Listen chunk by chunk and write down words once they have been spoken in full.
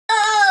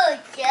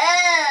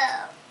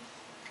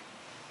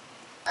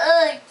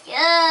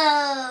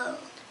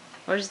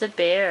Where's the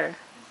bear?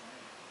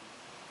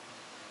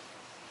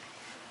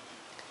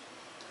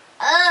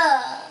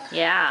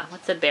 Yeah,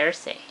 what's the bear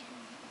say?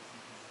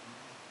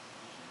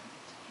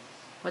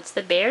 What's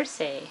the bear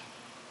say?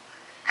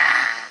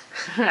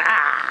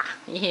 Ah,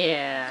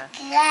 yeah.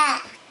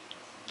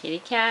 Kitty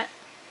cat.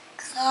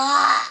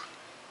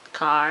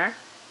 Car.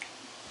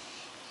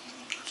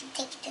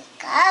 Take the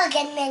car,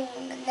 get me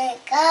in the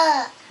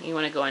car. You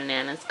want to go in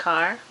Nana's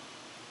car?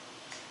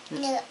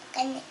 In the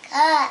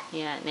car.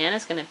 Yeah,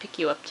 Nana's gonna pick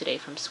you up today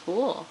from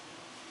school.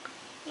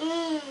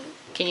 Mm.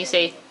 Can you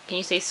say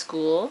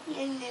school?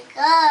 In the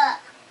car.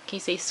 Can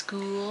you say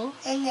school?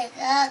 In the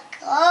car,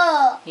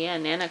 go. Yeah,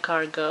 Nana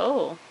car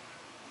go.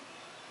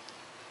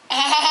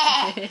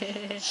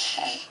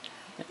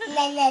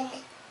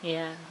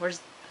 Yeah,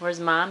 where's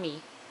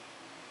mommy?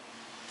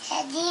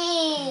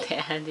 Daddy.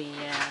 Daddy,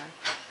 yeah.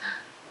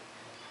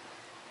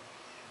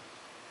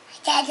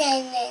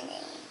 Daddy.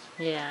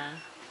 Yeah.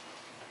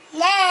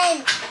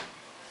 Nan.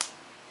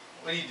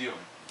 What are you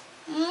doing?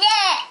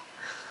 Nan.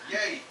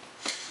 Yay!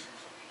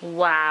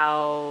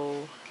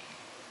 Wow.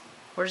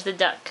 Where's the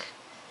duck?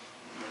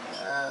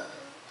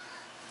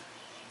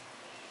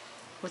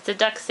 What's the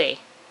duck say?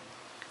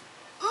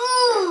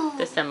 Ooh.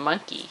 That's the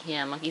monkey.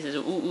 Yeah, monkey says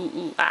ooh ooh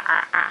ooh ah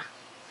ah ah.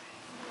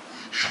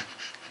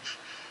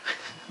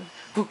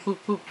 Ooh ooh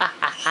ooh ah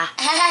ah ah.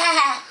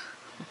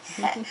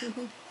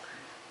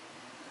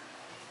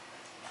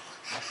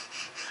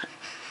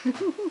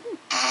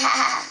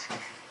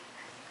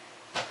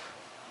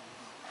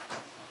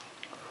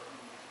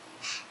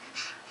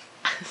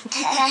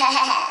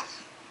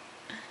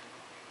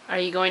 Are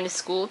you going to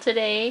school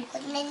today?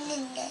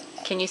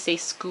 Can you say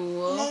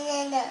school?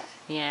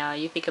 Yeah, all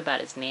you think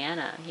about is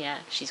Nana. Yeah,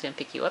 she's gonna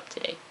pick you up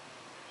today.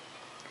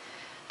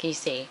 Can you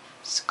say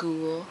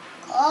school?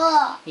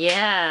 Oh.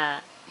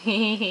 Yeah.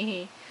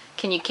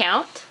 Can you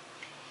count?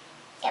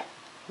 Yep.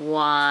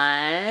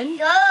 1,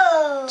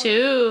 Go.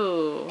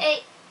 2,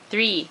 A.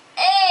 3.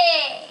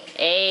 A.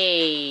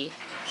 A.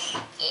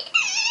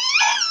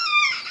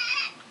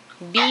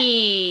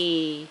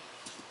 B.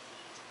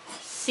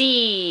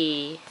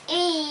 C.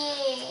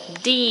 E.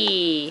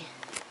 D.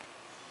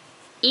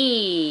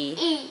 E.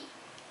 E.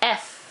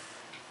 F.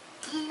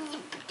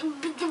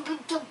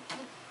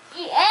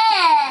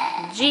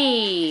 Yeah.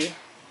 G.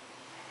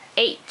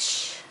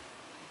 H.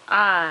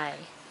 I.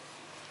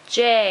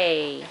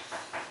 J.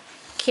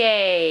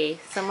 K.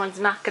 Someone's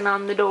knocking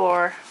on the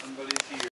door. Somebody's here.